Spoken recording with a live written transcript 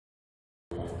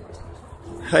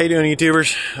How you doing,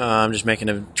 YouTubers? I'm just making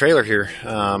a trailer here.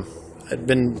 I'd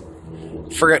been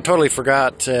totally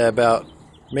forgot about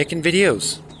making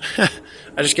videos.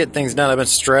 I just get things done. I've been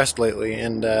stressed lately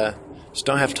and just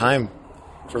don't have time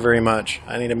for very much.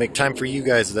 I need to make time for you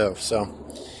guys though. So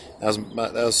that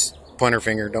was pointer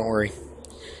finger. Don't worry.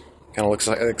 Kind of looks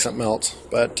like something else.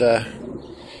 But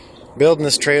building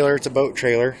this trailer. It's a boat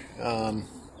trailer, or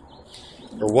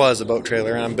was a boat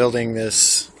trailer, and I'm building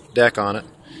this deck on it.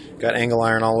 Got angle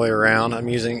iron all the way around. I'm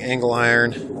using angle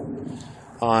iron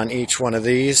on each one of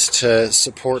these to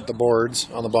support the boards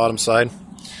on the bottom side.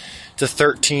 It's a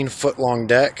 13-foot long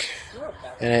deck,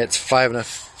 and it's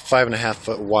 5.5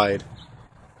 foot wide.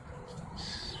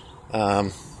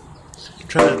 Trying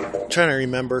to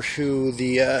remember who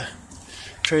the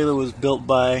trailer was built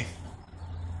by.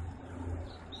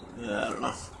 I don't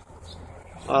know.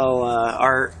 Oh,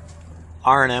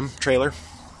 R&M trailer.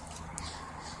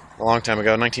 A long time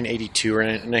ago, 1982 or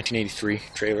 1983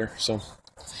 trailer. So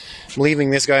I'm leaving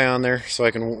this guy on there so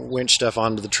I can winch stuff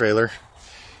onto the trailer.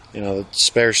 You know, the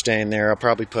spare staying there. I'll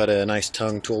probably put a nice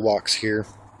tongue toolbox here,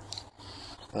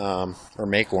 or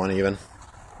make one even.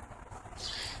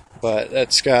 But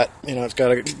that's got, you know, it's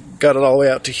got it all the way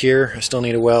out to here. I still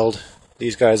need to weld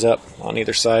these guys up on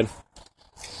either side.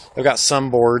 I've got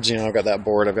some boards. You know, I've got that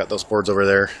board. I've got those boards over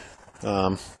there.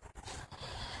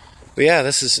 But yeah,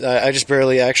 this is, I just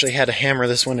barely actually had to hammer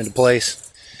this one into place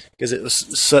because it was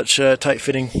such a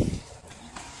tight-fitting,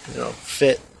 you know,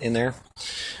 fit in there.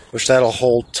 Which that'll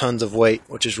hold tons of weight,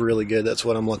 which is really good. That's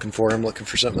what I'm looking for. I'm looking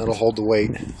for something that'll hold the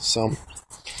weight. So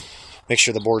make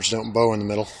sure the boards don't bow in the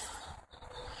middle.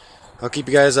 I'll keep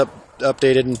you guys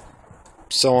updated and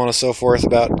so on and so forth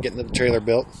about getting the trailer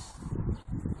built.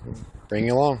 Bring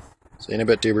you along. See you in a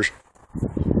bit, tubers.